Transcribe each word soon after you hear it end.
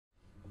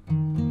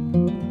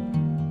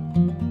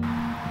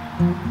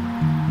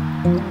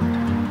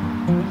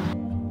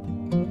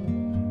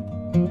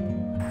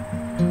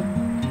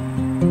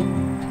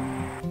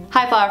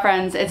Hi flower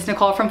friends, it's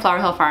Nicole from Flower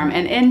Hill Farm,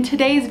 and in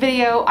today's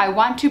video I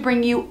want to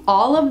bring you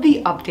all of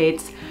the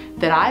updates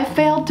that I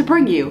failed to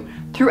bring you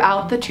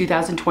throughout the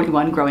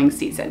 2021 growing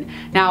season.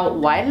 Now,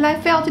 why did I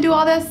fail to do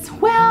all this?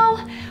 Well,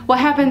 what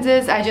happens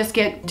is I just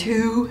get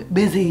too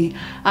busy.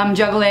 I'm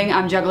juggling,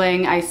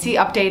 I see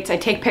updates, I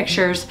take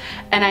pictures,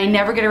 and I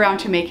never get around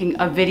to making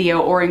a video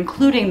or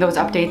including those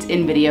updates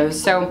in videos.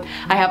 So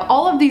I have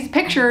all of these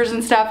pictures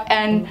and stuff,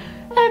 and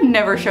I've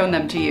never shown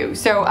them to you.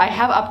 So I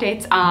have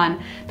updates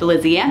on the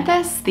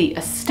Lisianthus, the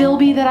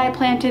Astilble that I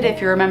planted.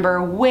 If you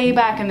remember way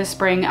back in the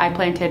spring, I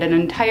planted an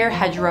entire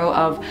hedgerow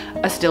of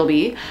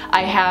Astilble.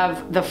 I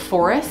have the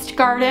forest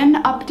garden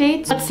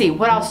updates. Let's see,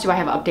 what else do I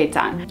have updates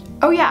on?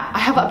 Oh yeah, I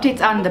have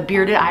updates on the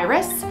bearded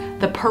iris,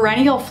 the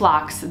perennial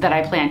phlox that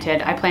I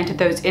planted. I planted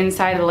those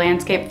inside of the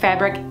landscape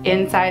fabric,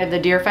 inside of the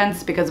deer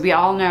fence, because we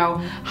all know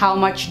how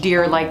much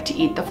deer like to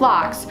eat the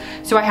phlox.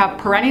 So I have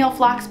perennial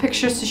phlox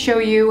pictures to show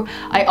you.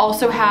 I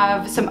also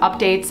have some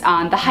updates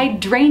on the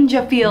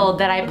hydrangea field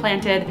that I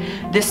planted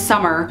this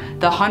summer,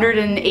 the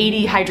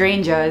 180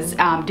 hydrangeas.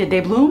 Did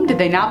they bloom? Did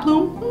they not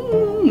bloom?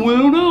 I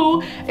don't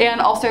know. And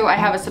also I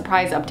have a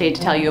surprise update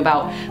to tell you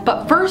about.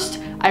 But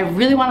first, I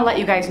really want to let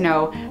you guys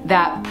know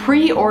that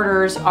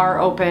pre-orders are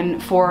open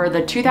for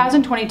the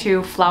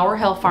 2022 Flower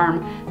Hill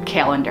Farm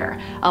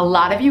calendar. A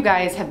lot of you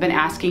guys have been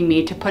asking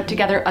me to put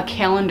together a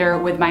calendar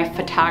with my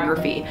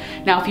photography.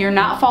 Now, if you're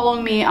not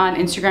following me on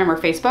Instagram or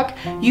Facebook,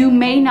 you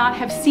may not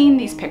have seen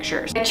these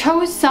pictures. I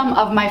chose some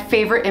of my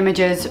favorite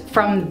images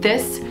from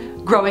this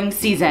growing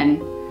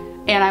season,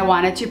 and I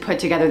wanted to put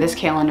together this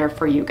calendar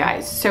for you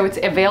guys. So it's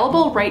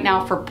available right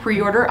now for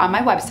pre-order on my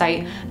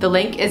website. The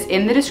link is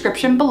in the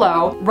description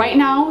below. Right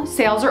now,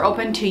 sales are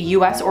open to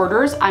US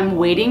orders. I'm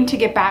waiting to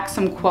get back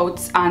some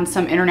quotes on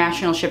some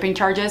international shipping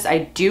charges. I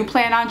do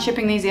plan on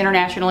shipping these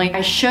internationally.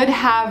 I should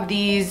have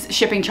these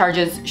shipping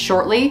charges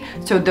shortly,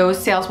 so those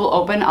sales will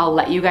open. I'll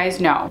let you guys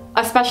know.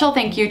 A special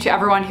thank you to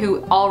everyone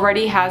who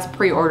already has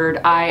pre-ordered.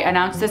 I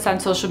announced this on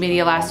social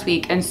media last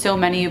week, and so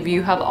many of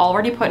you have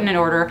already put in an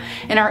order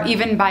and are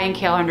even buying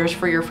calendars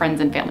for your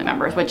friends and family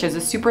members, which is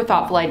a super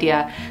thoughtful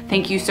idea.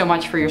 Thank you so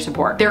much for your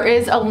support. There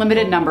is a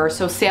limited number,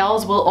 so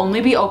sales will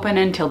only be open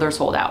until they're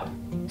sold out.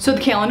 So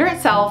the calendar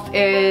itself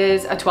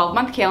is a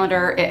 12-month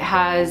calendar. It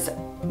has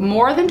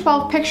more than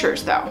 12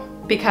 pictures though,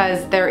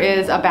 because there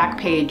is a back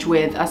page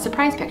with a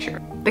surprise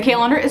picture. The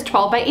calendar is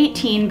 12 by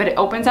 18, but it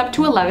opens up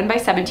to 11 by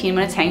 17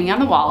 when it's hanging on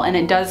the wall, and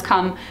it does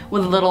come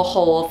with a little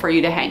hole for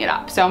you to hang it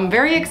up. So I'm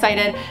very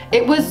excited.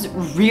 It was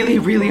really,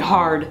 really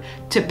hard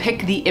to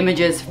pick the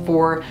images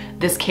for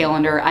this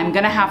calendar. I'm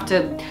gonna have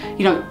to,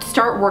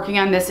 start working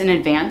on this in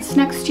advance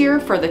next year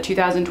for the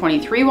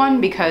 2023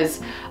 one,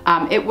 because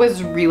it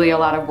was really a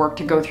lot of work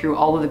to go through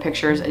all of the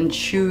pictures and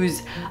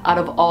choose out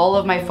of all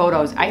of my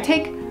photos. I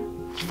take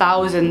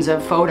thousands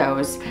of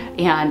photos,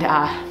 and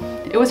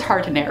it was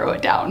hard to narrow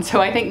it down.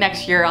 So I think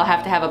next year I'll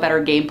have to have a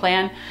better game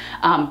plan,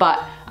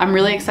 but I'm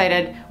really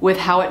excited with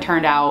how it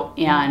turned out.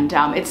 And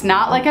it's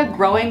not like a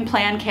growing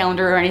plan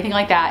calendar or anything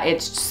like that.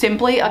 It's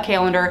simply a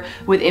calendar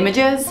with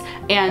images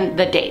and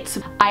the dates.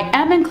 I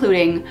am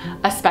including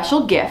a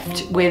special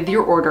gift with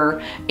your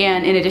order,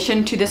 and in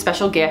addition to the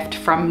special gift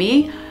from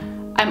me,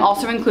 I'm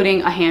also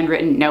including a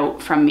handwritten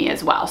note from me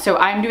as well. So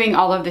I'm doing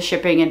all of the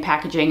shipping and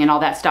packaging and all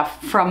that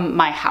stuff from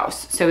my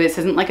house. So this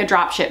isn't like a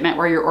drop shipment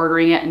where you're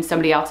ordering it and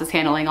somebody else is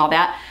handling all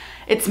that.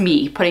 It's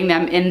me putting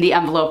them in the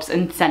envelopes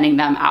and sending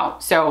them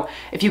out. So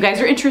if you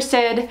guys are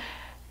interested,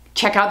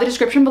 check out the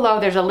description below.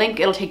 There's a link.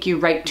 It'll take you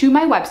right to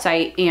my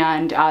website,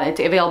 and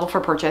it's available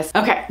for purchase.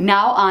 Okay,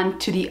 now on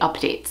to the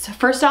updates.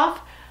 First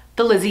off,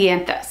 the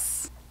Lisianthus.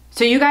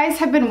 So you guys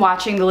have been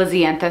watching the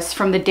Lisianthus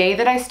from the day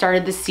that I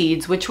started the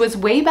seeds, which was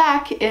way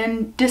back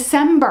in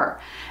December.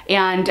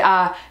 And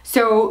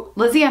so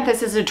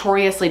Lisianthus is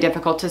notoriously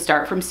difficult to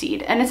start from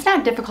seed. And it's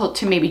not difficult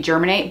to maybe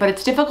germinate, but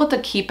it's difficult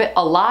to keep it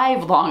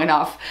alive long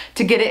enough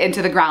to get it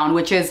into the ground,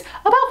 which is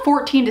about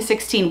 14 to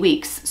 16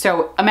 weeks.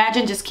 So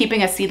imagine just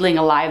keeping a seedling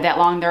alive that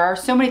long. There are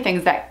so many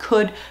things that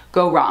could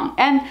go wrong.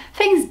 And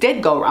things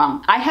did go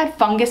wrong. I had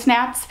fungus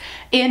gnats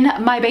in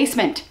my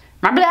basement.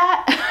 Remember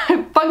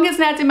that? Fungus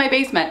gnats in my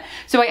basement.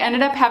 So I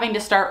ended up having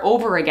to start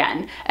over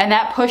again, and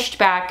that pushed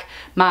back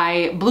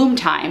my bloom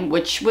time,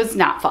 which was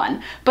not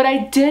fun. But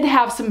I did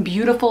have some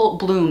beautiful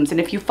blooms, and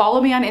if you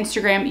follow me on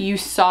Instagram, you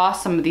saw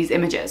some of these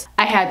images.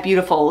 I had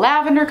beautiful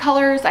lavender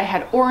colors, I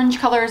had orange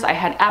colors, I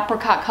had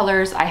apricot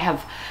colors, I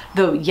have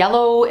the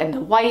yellow and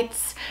the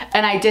whites,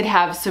 and I did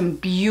have some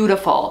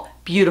beautiful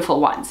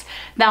ones.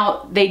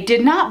 Now, they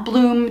did not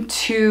bloom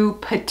to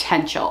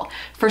potential.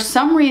 For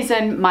some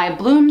reason, my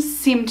blooms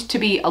seemed to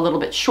be a little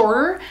bit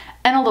shorter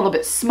and a little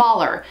bit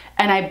smaller.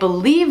 And I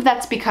believe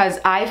that's because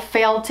I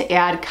failed to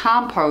add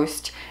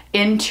compost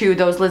into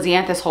those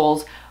Lisianthus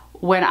holes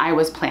when I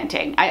was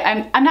planting.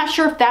 I'm not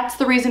sure if that's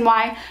the reason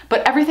why,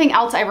 but everything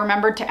else I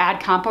remembered to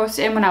add compost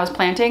in when I was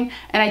planting,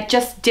 and I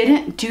just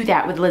didn't do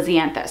that with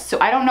Lisianthus. So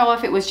I don't know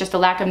if it was just a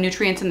lack of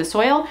nutrients in the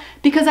soil,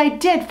 because I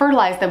did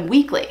fertilize them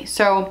weekly.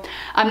 So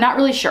I'm not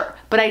really sure,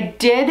 but I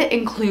did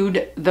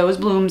include those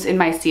blooms in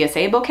my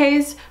CSA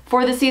bouquets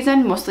for the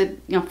season, mostly,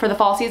 for the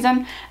fall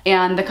season,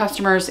 and the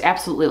customers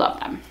absolutely love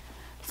them.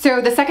 So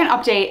the second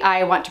update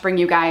I want to bring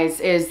you guys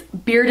is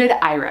bearded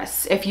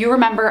iris. If you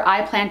remember,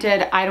 I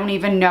planted, I don't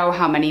even know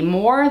how many,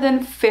 more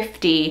than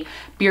 50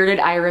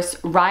 bearded iris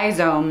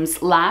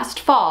rhizomes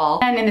last fall.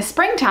 And in the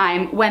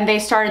springtime, when they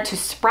started to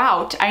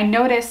sprout, I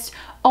noticed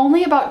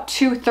only about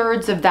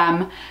 2/3 of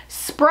them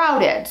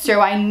sprouted.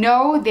 So I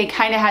know they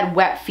kind of had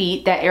wet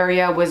feet. That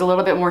area was a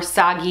little bit more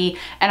soggy,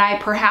 and I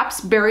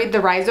perhaps buried the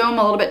rhizome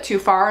a little bit too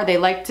far. They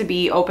like to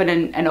be open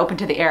and open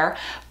to the air.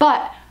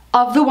 But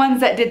of the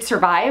ones that did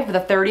survive, the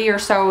 30 or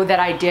so that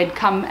I did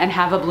come and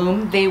have a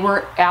bloom, they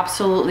were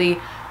absolutely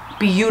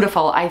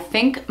beautiful. I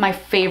think my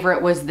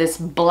favorite was this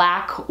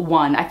black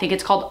one. I think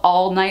it's called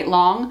All Night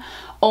Long.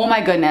 Oh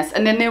my goodness.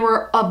 And then there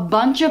were a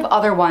bunch of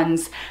other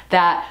ones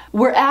that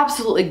were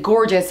absolutely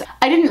gorgeous.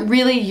 I didn't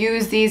really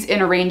use these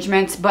in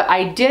arrangements, but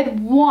I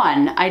did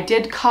one. I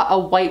did cut a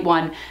white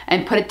one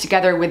and put it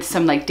together with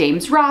some like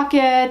Dame's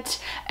Rocket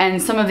and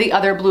some of the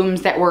other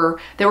blooms that were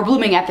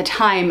blooming at the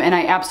time, and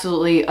I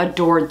absolutely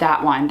adored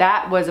that one.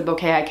 That was a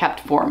bouquet I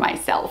kept for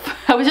myself.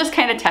 I was just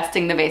kind of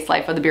testing the vase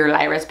life of the bearded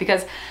iris,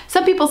 because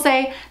some people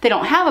say they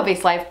don't have a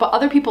vase life, but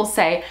other people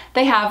say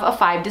they have a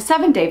 5 to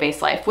 7 day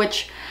vase life,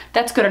 which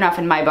that's good enough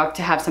in my book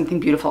to have something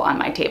beautiful on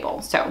my table.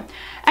 So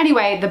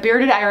anyway, the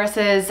bearded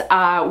irises,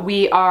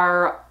 we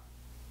are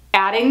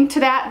adding to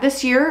that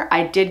this year.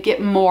 I did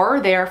get more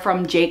there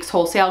from Jake's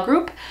wholesale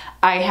group.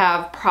 I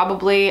have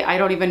probably, I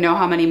don't even know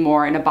how many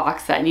more in a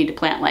box that I need to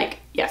plant like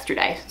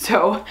yesterday.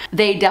 So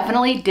they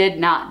definitely did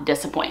not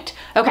disappoint.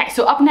 Okay,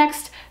 so up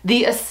next,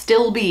 the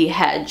Astilble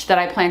hedge that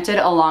I planted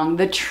along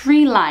the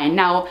tree line.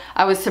 Now,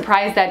 I was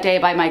surprised that day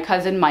by my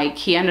cousin Mike.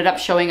 He ended up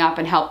showing up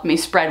and helped me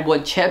spread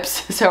wood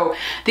chips. So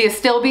the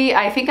Astilble,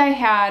 I think I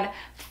had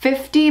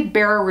 50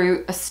 bare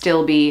root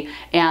Astilbe,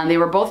 and they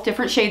were both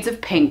different shades of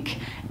pink,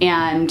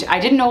 and I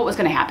didn't know what was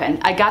gonna happen.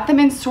 I got them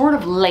in sort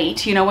of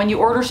late. You know, when you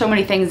order so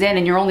many things in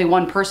and you're only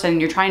one person and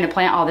you're trying to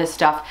plant all this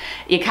stuff,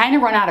 you kind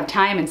of run out of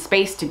time and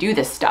space to do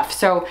this stuff.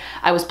 So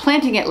I was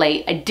planting it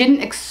late. I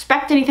didn't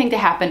expect anything to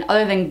happen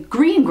other than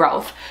green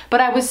growth,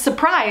 but I was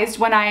surprised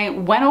when I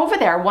went over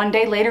there one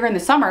day later in the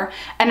summer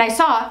and I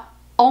saw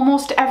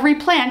almost every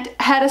plant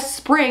had a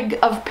sprig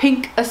of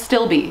pink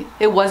Astilbe.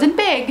 It wasn't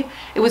big,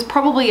 it was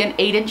probably an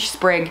 8-inch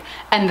sprig,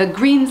 and the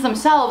greens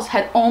themselves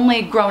had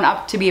only grown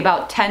up to be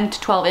about 10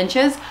 to 12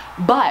 inches,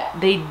 but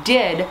they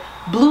did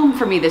bloom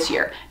for me this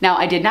year. Now,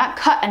 I did not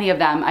cut any of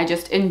them, I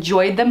just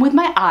enjoyed them with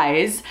my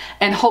eyes,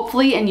 and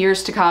hopefully in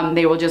years to come,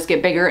 they will just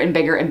get bigger and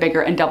bigger and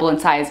bigger and double in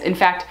size. In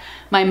fact,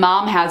 my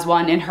mom has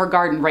one in her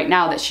garden right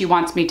now that she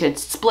wants me to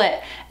split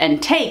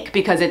and take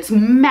because it's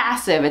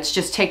massive. It's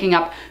just taking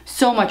up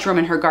so much room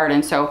in her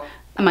garden, so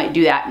I might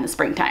do that in the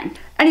springtime.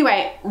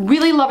 Anyway,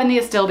 really loving the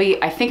Astilbe.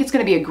 I think it's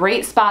gonna be a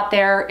great spot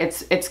there.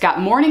 It's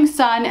got morning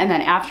sun and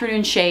then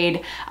afternoon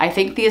shade. I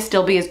think the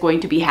Astilbe is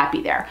going to be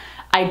happy there.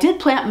 I did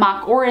plant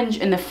mock orange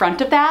in the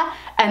front of that,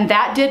 and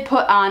that did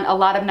put on a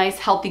lot of nice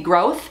healthy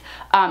growth,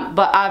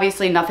 but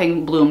obviously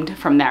nothing bloomed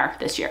from there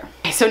this year.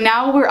 So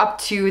now we're up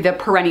to the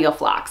perennial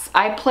phlox.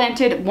 I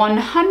planted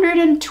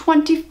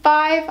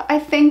 125, I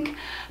think,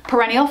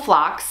 perennial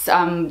phlox,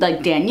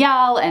 like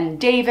Danielle and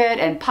David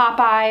and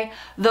Popeye,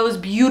 those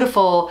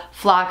beautiful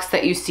phlox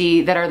that you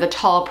see that are the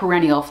tall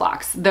perennial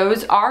phlox.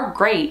 Those are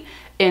great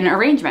in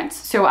arrangements.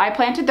 So I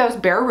planted those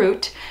bare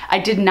root. I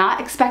did not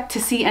expect to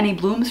see any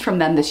blooms from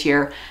them this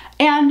year,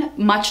 and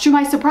much to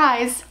my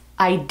surprise,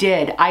 I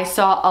did. I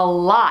saw a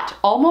lot,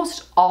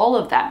 almost all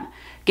of them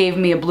gave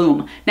me a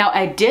bloom. Now,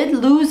 I did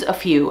lose a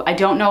few. I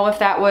don't know if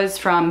that was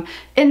from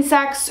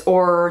insects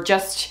or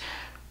just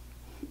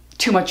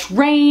too much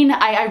rain.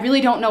 I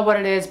really don't know what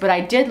it is, but I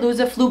did lose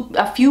a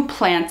few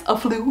plants.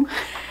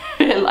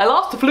 I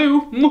lost the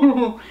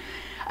flu.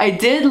 I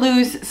did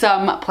lose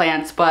some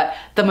plants, but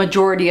the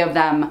majority of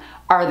them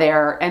are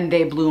there and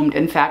they bloomed.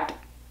 In fact,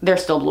 they're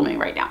still blooming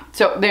right now.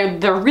 So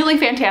they're really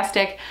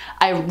fantastic.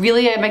 I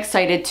really am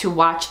excited to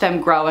watch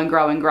them grow and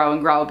grow and grow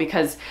and grow,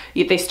 because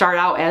they start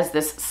out as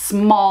this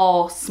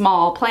small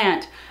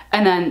plant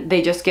and then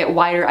they just get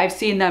wider. I've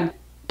seen them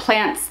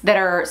plants that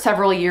are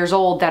several years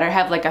old that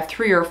have like a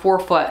 3 or 4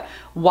 foot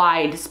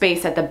wide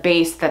space at the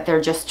base that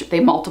they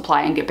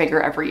multiply and get bigger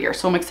every year.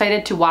 So I'm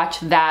excited to watch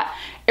that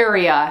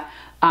area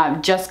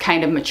just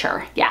kind of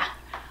mature. Yeah.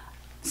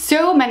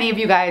 So many of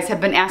you guys have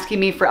been asking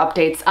me for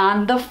updates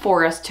on the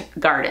forest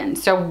garden.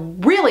 So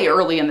really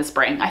early in the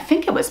spring, I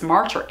think it was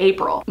March or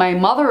April, my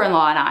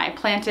mother-in-law and I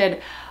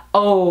planted,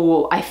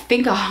 I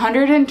think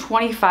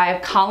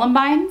 125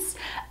 columbines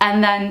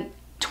and then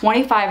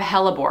 25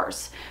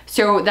 hellebores.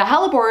 So the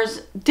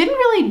hellebores didn't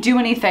really do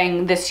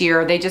anything this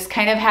year. They just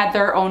kind of had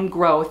their own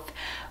growth.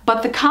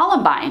 But the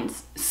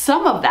columbines,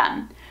 some of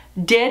them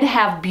did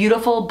have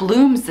beautiful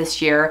blooms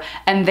this year,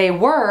 and they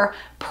were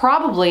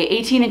probably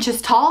 18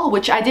 inches tall,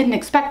 which I didn't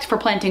expect for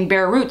planting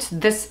bare roots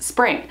this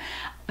spring.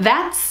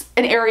 That's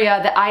an area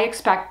that I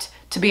expect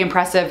to be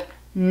impressive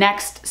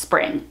next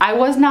spring. I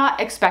was not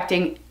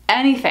expecting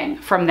anything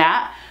from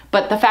that,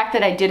 but the fact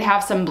that I did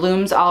have some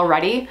blooms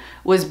already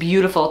was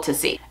beautiful to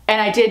see. And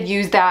I did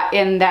use that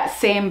in that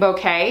same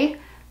bouquet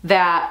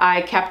that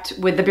I kept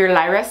with the bearded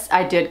iris.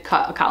 I did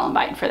cut a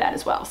columbine for that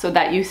as well, so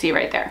that you see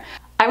right there.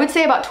 I would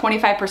say about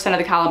 25% of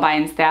the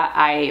columbines that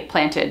I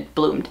planted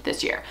bloomed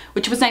this year,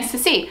 which was nice to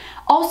see.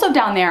 Also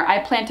down there, I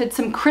planted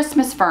some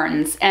Christmas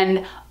ferns,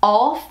 and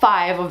all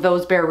 5 of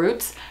those bare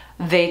roots,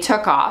 they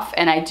took off,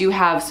 and I do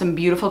have some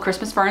beautiful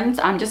Christmas ferns.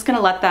 I'm just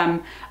gonna let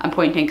them, I'm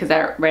pointing because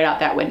they're right out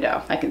that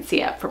window. I can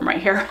see it from right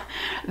here.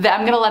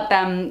 I'm gonna let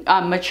them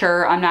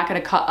mature. I'm not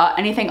gonna cut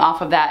anything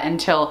off of that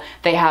until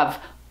they have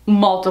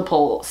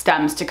multiple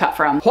stems to cut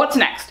from. What's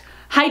next?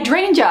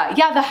 Hydrangea.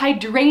 Yeah, the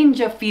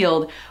hydrangea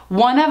field.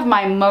 One of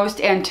my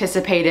most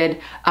anticipated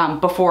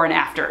before and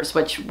afters,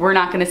 which we're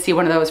not gonna see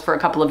one of those for a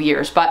couple of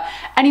years. But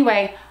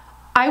anyway,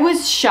 I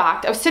was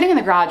shocked. I was sitting in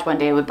the garage one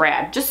day with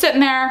Brad, just sitting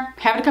there,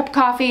 having a cup of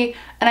coffee,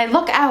 and I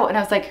look out and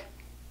I was like,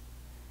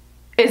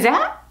 is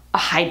that a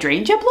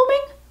hydrangea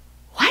blooming?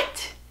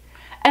 What?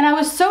 And I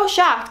was so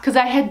shocked because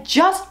I had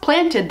just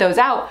planted those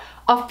out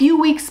a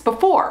few weeks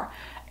before.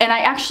 And I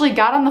actually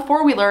got on the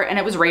four-wheeler, and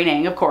it was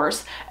raining, of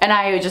course, and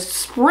I just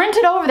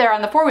sprinted over there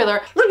on the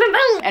four-wheeler,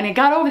 and it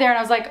got over there, and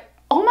I was like,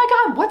 oh my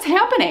God, what's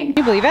happening?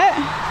 Can you believe it?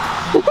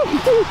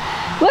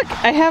 Look,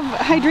 I have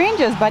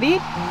hydrangeas,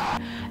 buddy.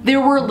 There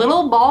were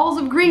little balls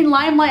of green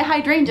limelight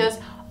hydrangeas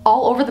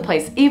all over the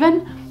place.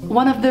 Even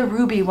one of the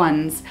ruby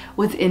ones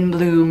was in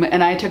bloom,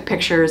 and I took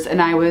pictures,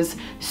 and I was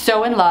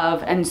so in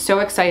love and so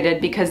excited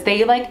because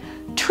they like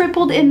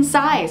tripled in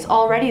size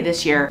already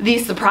this year. The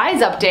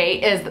surprise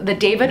update is the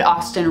David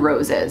Austin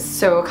roses.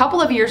 So a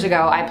couple of years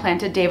ago, I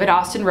planted David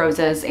Austin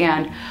roses,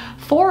 and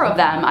 4 of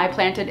them I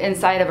planted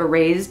inside of a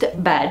raised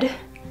bed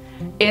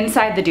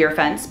inside the deer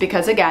fence,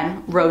 because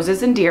again,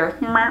 roses and deer,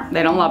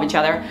 they don't love each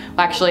other.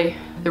 Well, actually,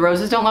 the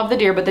roses don't love the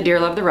deer, but the deer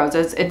love the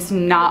roses. It's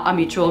not a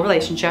mutual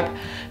relationship.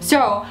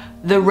 So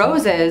the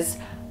roses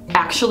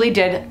actually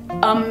did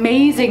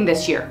amazing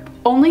this year.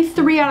 Only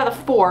 3 out of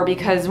the 4,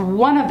 because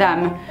one of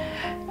them,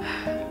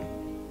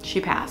 she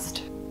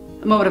passed.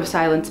 A moment of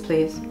silence,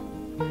 please.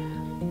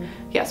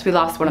 Yes, we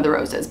lost one of the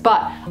roses,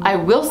 but I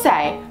will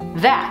say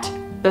that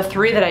the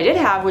 3 that I did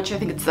have, which I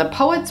think it's the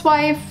Poet's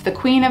Wife, the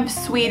Queen of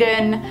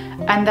Sweden,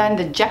 and then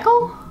the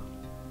Jekyll?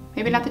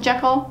 Maybe not the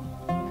Jekyll?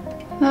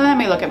 Let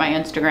me look at my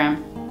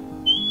Instagram.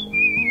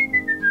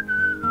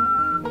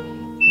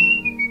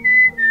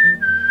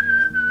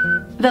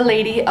 The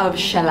Lady of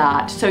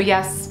Shalott. So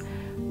yes,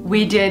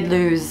 we did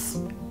lose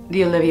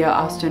the Olivia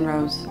Austin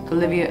Rose.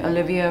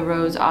 Olivia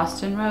Rose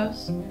Austin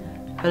Rose?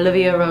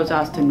 Olivia Rose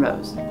Austin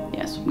Rose.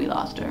 Yes, we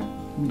lost her.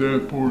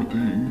 That poor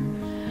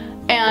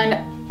thing.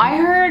 And I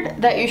heard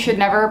that you should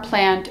never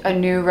plant a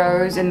new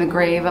rose in the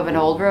grave of an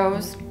old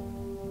rose.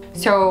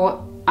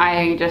 So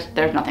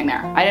there's nothing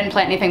there. I didn't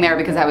plant anything there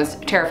because I was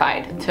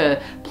terrified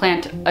to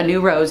plant a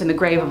new rose in the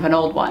grave of an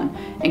old one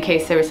in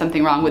case there was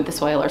something wrong with the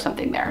soil or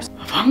something there.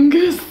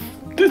 Fungus,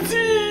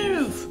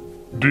 disease,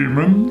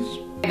 demons.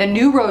 The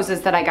new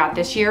roses that I got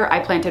this year, I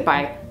planted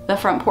by the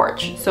front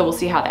porch, so we'll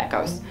see how that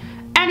goes.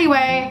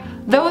 Anyway,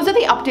 those are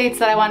the updates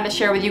that I wanted to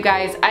share with you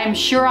guys. I'm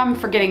sure I'm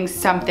forgetting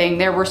something.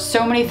 There were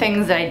so many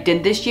things that I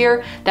did this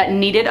year that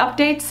needed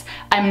updates.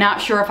 I'm not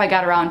sure if I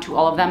got around to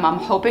all of them. I'm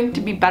hoping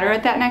to be better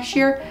at that next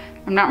year.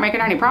 I'm not making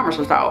any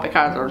promises though,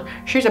 because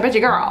she's a busy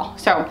girl.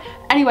 So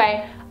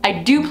anyway,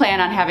 I do plan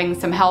on having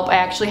some help. I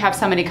actually have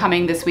somebody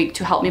coming this week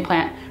to help me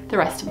plant the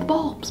rest of the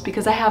bulbs,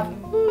 because I have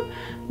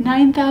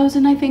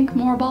 9,000, I think,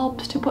 more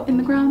bulbs to put in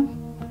the ground.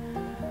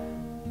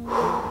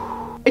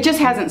 It just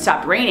hasn't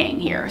stopped raining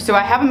here, so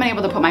I haven't been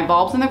able to put my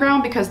bulbs in the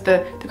ground because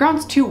the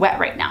ground's too wet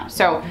right now.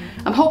 So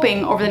I'm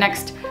hoping over the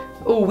next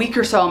week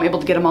or so I'm able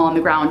to get them all on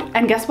the ground.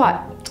 And guess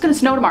what? It's gonna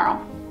snow tomorrow.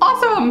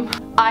 Awesome!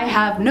 I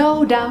have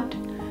no doubt,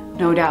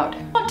 no doubt.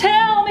 Oh,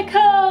 tell me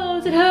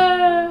 'cause it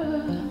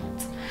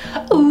hurts.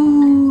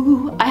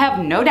 Ooh, I have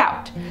no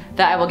doubt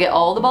that I will get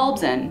all the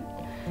bulbs in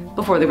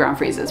before the ground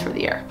freezes for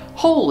the year.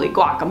 Holy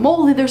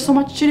guacamole, there's so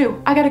much to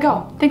do. I gotta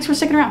go. Thanks for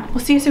sticking around. We'll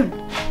see you soon.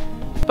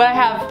 But I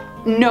have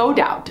no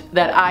doubt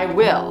that I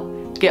will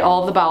get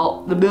all the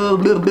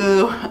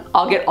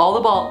I'll get all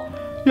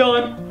the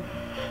yawn,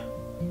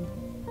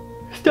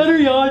 stutter,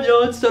 yawn,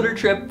 yawn, stutter,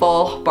 trip,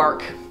 ball,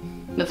 bark.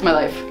 That's my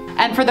life.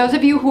 And for those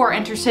of you who are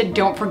interested,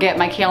 don't forget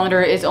my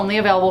calendar is only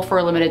available for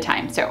a limited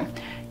time, so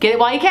get it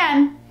while you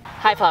can.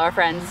 Hi flower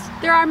friends.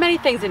 There are many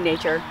things in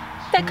nature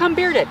that come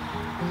bearded.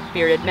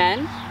 Bearded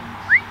men,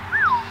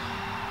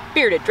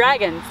 bearded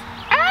dragons,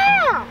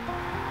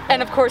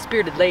 and of course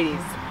bearded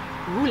ladies.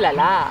 Ooh la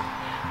la.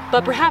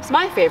 But perhaps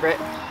my favorite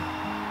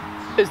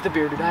is the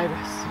bearded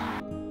iris.